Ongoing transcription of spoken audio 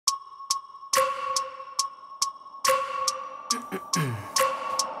I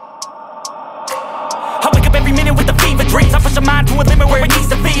wake up every minute with the fever dreams. I push my mind to a limit where it needs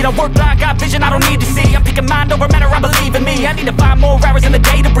to feed. I work blind, got vision I don't need to see. I'm picking mind over matter, I believe in me. I need to find more hours in the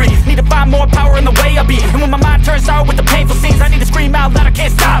day to breathe. Need to find more power in the way I be. And when my mind turns sour with the painful scenes, I need to scream out loud, I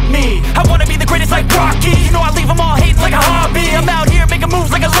can't stop me. I wanna be the greatest like Rocky. You know I leave them all hating like a hobby. I'm out here making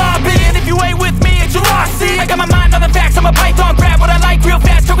moves like a lobby. And if you ain't with me, it's your loss. See, I got my mind on the facts, I'm a python. Grab what I like real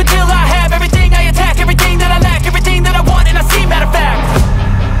fast, Coquetel I have. Everything I attack, everything that I lack, everything that I want and I see, matter of fact.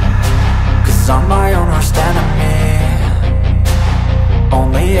 Cause I'm my own worst enemy,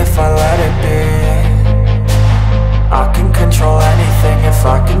 only if I let it be. I can control anything if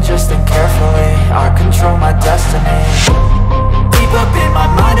I can just think carefully. I control my destiny. Deep up in my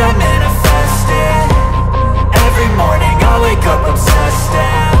mind I manifest it. Every morning I wake up obsessed,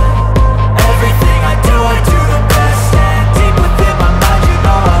 and everything I do the best. And deep within my mind you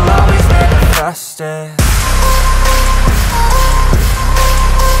know I'll always manifest it.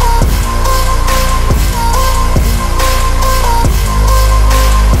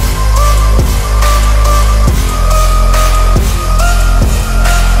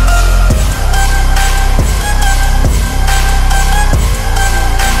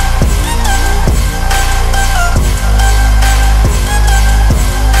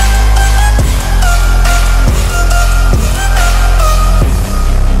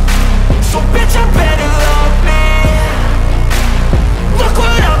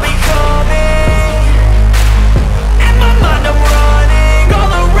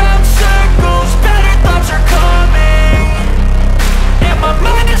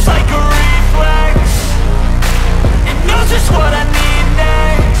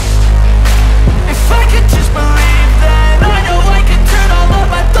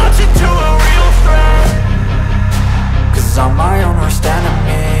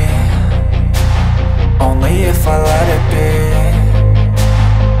 If I let it be,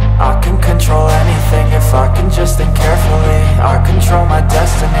 I can control anything if I can just think carefully. I control my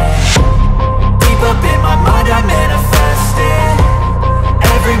destiny. Deep up in my mind I manifest it.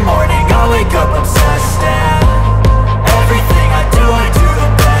 Every morning I wake up obsessed, and everything I do the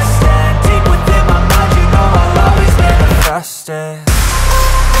best. And deep within my mind you know I'll always manifest it.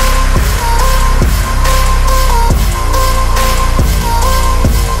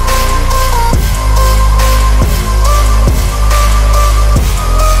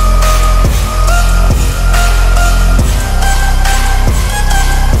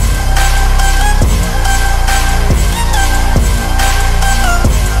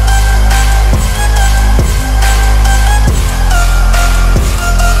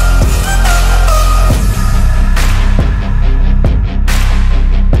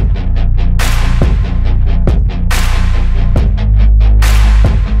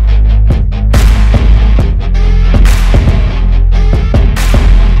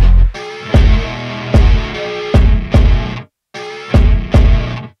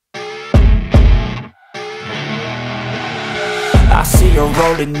 I see her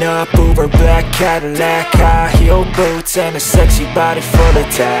rolling up, Uber black Cadillac, high heel boots and a sexy body full of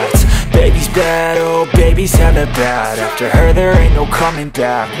tats. Baby's bad, oh baby's hella bad. After her there ain't no coming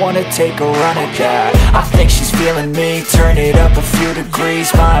back. Wanna take a run at that. I think she's feeling me, turn it up a few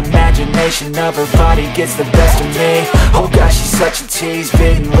degrees. My imagination of her body gets the best of me. Oh gosh, she's such a tease,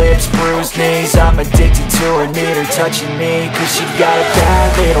 bitten lips, bruised knees. I'm addicted to her, need her touching me. Cause she got a bad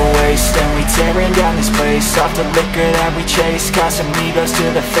little waist, and we tearing down this place. Off the liquor that we chase, Casamigos to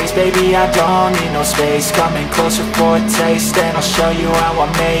the face. Baby, I don't need no space. Coming closer for a taste, and I'll show you how I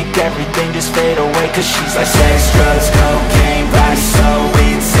make everything just fade away. Cause she's like sex, drugs, cocaine, body so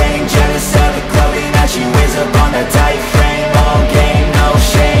insane. Jealous of the clothing that she wears up on that tight frame. All game, no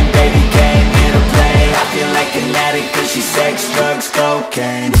shame, baby came here to play. I feel like an addict cause she's sex, drugs,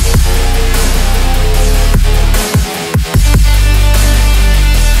 cocaine.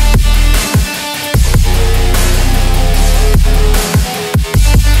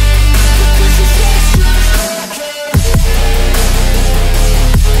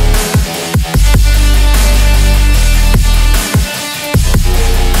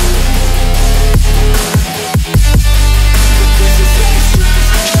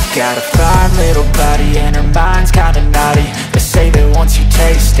 Got a fine little body and her mind's kinda naughty. They say that once you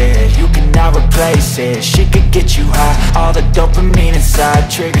taste it, you cannot replace it. She could get you high, all the dopamine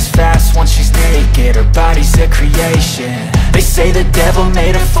inside triggers fast once she's naked. Her body's a creation. They say the devil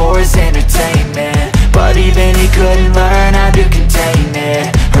made her for his entertainment, but even he couldn't learn how to contain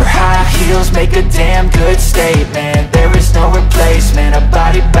it. Her high heels make a damn good statement. There is no replacement, a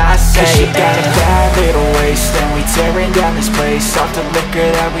body by Satan. Cause she got a bad little waist, and we tearing down this place. Off the liquor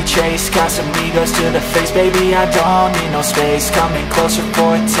that we we chase. Casamigos to the face, baby, I don't need no space. Coming closer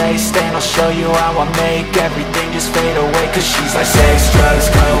for a taste, and I'll show you how I make everything just fade away. Cause she's like sex, drugs,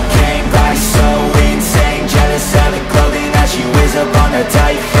 cocaine, body so insane. Jealous of the clothing that she wears up on her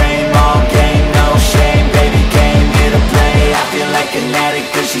tight frame. All game, no shame, baby came here to play. I feel like an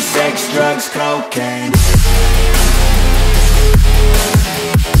addict cause she's sex, drugs, cocaine.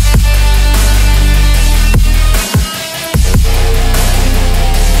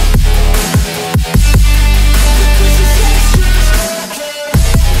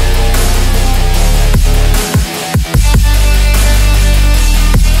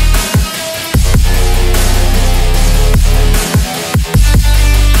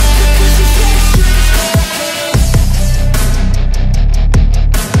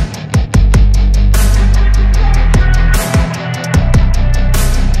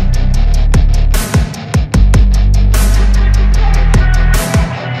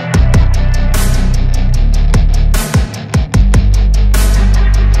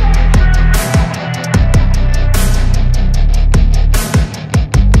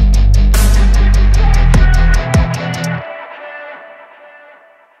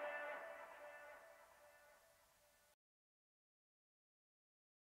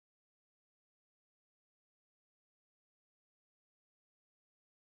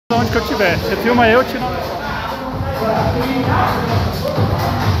 Onde que eu estiver, você filma eu, tira.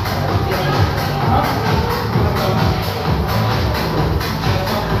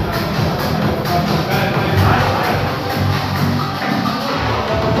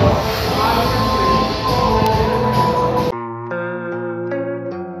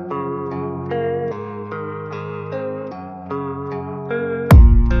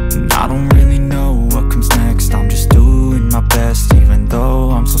 I don't really know what comes next. I'm just doing my best, even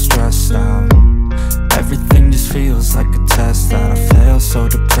though I'm so stressed out. Everything just feels like a test that I fail, so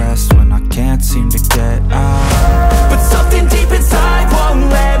depressed when I can't seem to get out. But something deep inside won't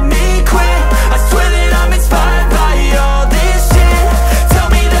let me quit. I swear that I'm inspired by all this shit. Tell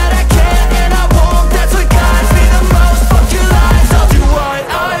me that I can and I won't. That's what guides me the most. Fuck your lies, I'll do what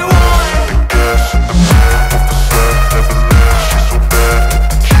I want.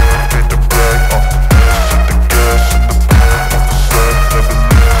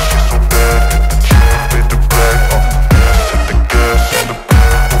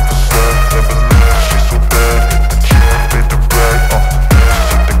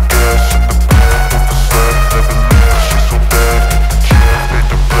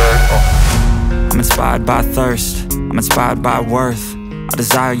 By thirst, I'm inspired by worth. I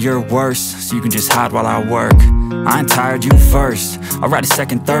desire your worst, so you can just hide while I work. I ain't tired, you first. I'll write a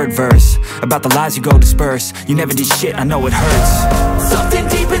second, third verse about the lies you go disperse. You never did shit, I know it hurts. Something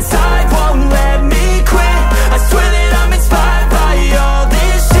deep inside won't let me quit. I swear that I'm inspired by all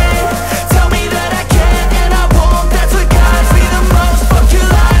this shit. Tell me that I can and I won't. That's what guides me the most. Fuck your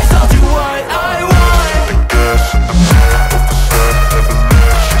lies, I'll do what I want.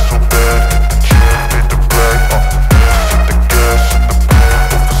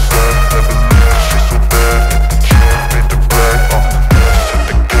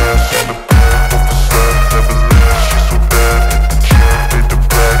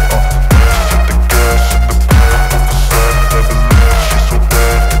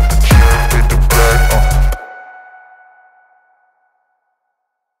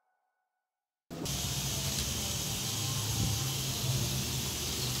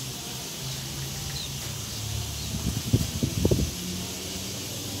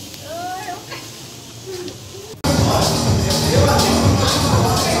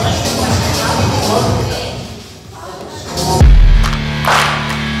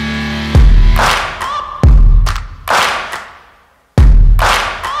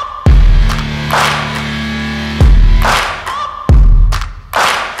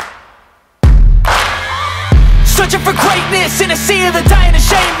 Searching for greatness in a sea of the dying and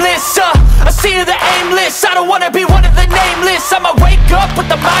shameless, a sea of the aimless. I don't wanna be one of the nameless. I'ma wake up with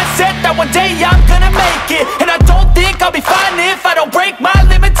the mindset that one day I'm gonna make it. And I don't think I'll be fine if I don't break my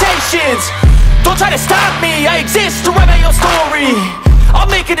limitations. Don't try to stop me, I exist to write my own story. I'll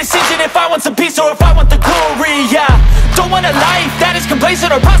make a decision if I want some peace or if I want the glory. Yeah, don't want a life that is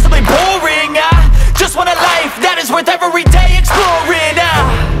complacent or possibly boring. I just want a life that is worth every day exploring.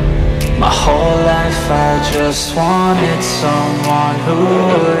 My whole life I just wanted someone who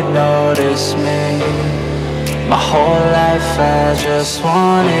would notice me. My whole life I just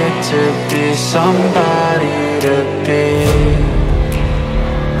wanted to be somebody to be.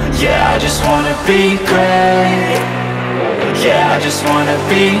 Yeah, I just wanna be great. Yeah, I just wanna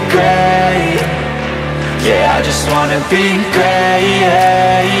be great. Yeah, I just wanna be great,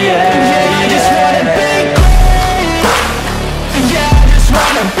 yeah, yeah, yeah, I just wanna be great. Yeah, I just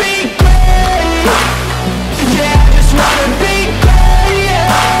wanna be great. Yeah, I just wanna be great, yeah,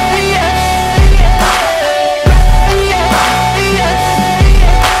 yeah, yeah, yeah, yeah, yeah.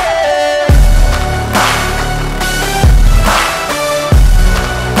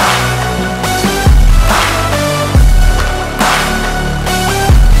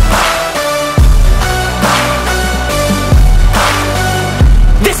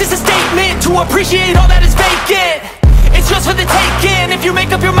 This is a statement to appreciate all that is vacant. It's yours for the taking. If you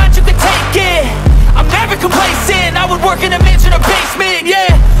make up your mind, you can take it. I'm never complacent. I would work in a mansion or basement,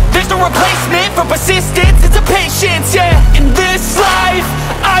 yeah. There's no replacement for persistence, it's a patience, yeah. In this life,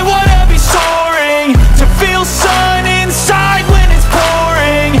 I wanna be soaring, to feel sun inside when it's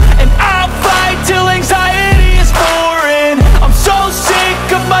pouring. And I'll fight till anxiety is foreign. I'm so sick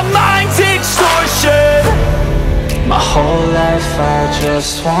of my mind's extortion. My whole life I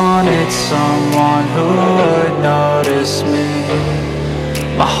just wanted someone who would notice me.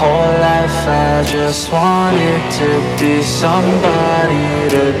 My whole life I just wanted to be somebody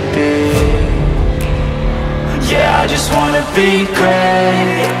to be. Yeah, I just wanna be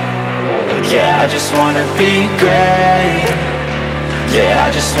great. Yeah, I just wanna be great. Yeah, I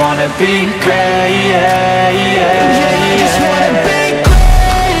just wanna be great, yeah, yeah, yeah, I just wanna be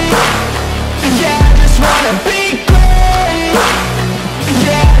great. Yeah, I just wanna be great.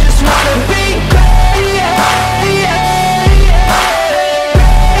 Yeah, I just wanna be great, yeah, yeah, yeah,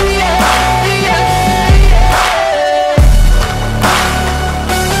 yeah, yeah, yeah.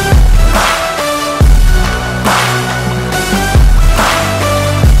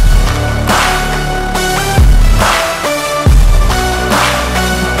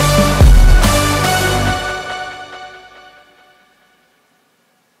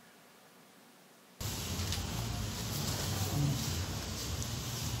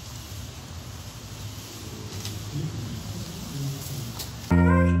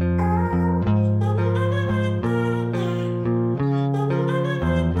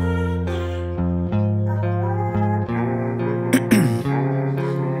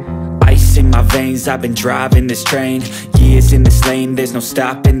 Veins, I've been driving this train, years in this lane, there's no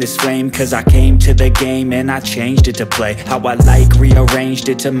stopping this flame. Cause I came to the game and I changed it to play how I like, rearranged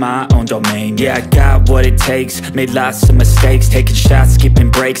it to my own domain. Yeah, I got what it takes, made lots of mistakes, taking shots, skipping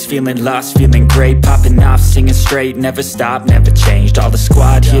breaks, feeling lost, feeling great, popping off, singing straight, never stopped, never changed. All the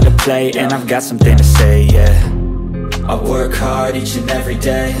squad here to play and I've got something to say, yeah. I work hard each and every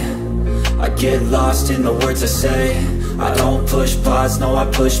day, I get lost in the words I say. I don't push pause, no I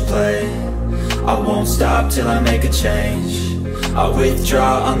push play. I won't stop till I make a change. I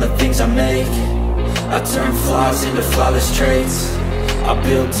withdraw on the things I make. I turn flaws into flawless traits. I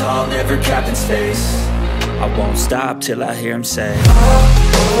build tall, never capped in space. I won't stop till I hear him say, oh,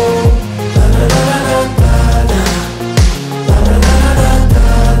 oh, la, la, la, la, la, la.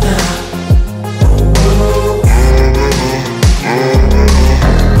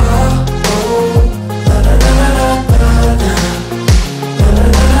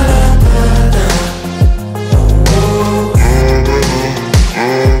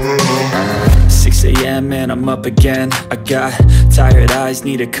 And I'm up again. I got tired eyes,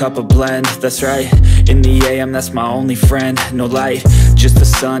 need a cup of blend. That's right, in the AM, that's my only friend. No light, just the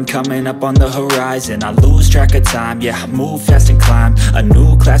sun coming up on the horizon. I lose track of time, yeah, I move fast and climb a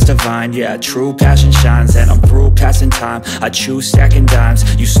new class divine, yeah, true passion shines. And I'm through passing time, I choose stacking dimes.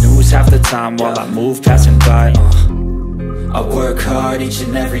 You snooze half the time while I move passing by. I work hard each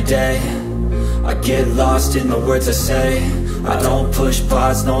and every day, I get lost in the words I say. I don't push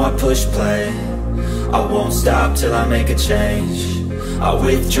pause, no I push play. I won't stop till I make a change. I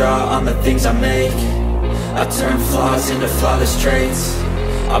withdraw on the things I make. I turn flaws into flawless traits.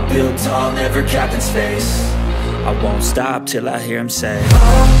 I build tall, never capped in space. I won't stop till I hear him say, oh,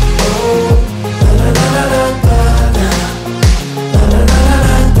 oh, la, la, la, la, la, la.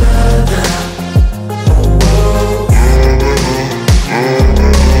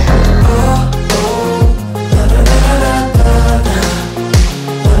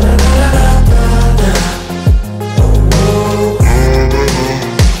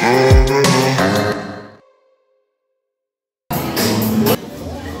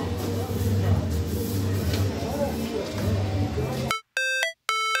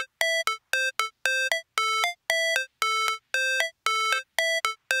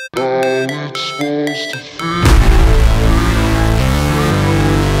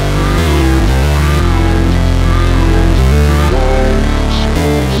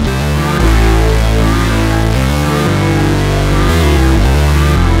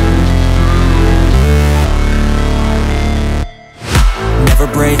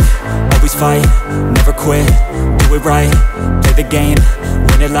 fight, never quit, do it right, play the game,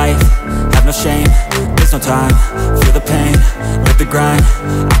 win it life, have no shame, there's no time, feel the pain, live the grind,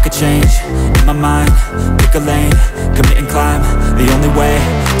 I could change, in my mind, pick a lane, commit and climb, the only way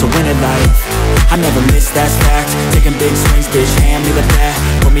to win it life. I never miss, that's fact, taking big swings, bitch, hand me the bat,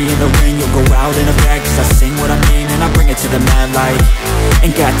 put me in the ring, you'll go out in a bag, cause I sing what I mean and I bring it to the mad light.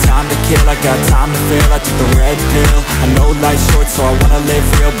 Ain't got time to kill, I got time to feel, I took the red pill, I know life's short so I wanna live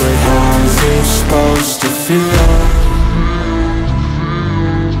real, but how's it supposed to feel?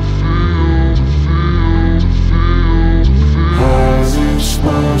 How's it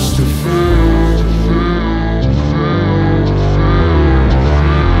supposed to feel?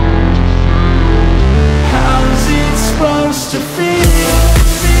 How's it supposed to feel?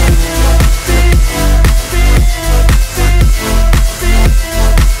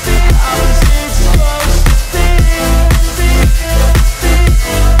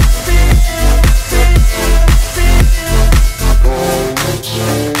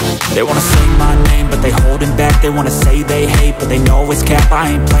 They wanna say my name, but they holding back. They wanna say they hate, but they know it's cap.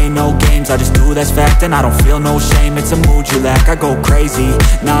 I ain't play no games, I just do that's fact. And I don't feel no shame, it's a mood you lack. I go crazy,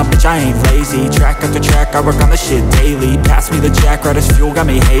 nah bitch I ain't lazy. Track after track, I work on the shit daily. Pass me the jack, right as fuel, got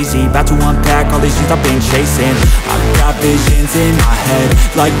me hazy. About to unpack all these things I've been chasing. I've got visions in my head,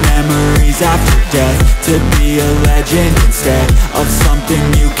 like memories after death. To be a legend instead of something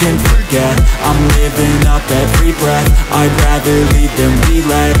you can forget. I'm living up every breath, I'd rather lead than be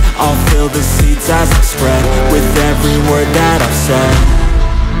led. I'll fill the seats as I spread with every word that I've said.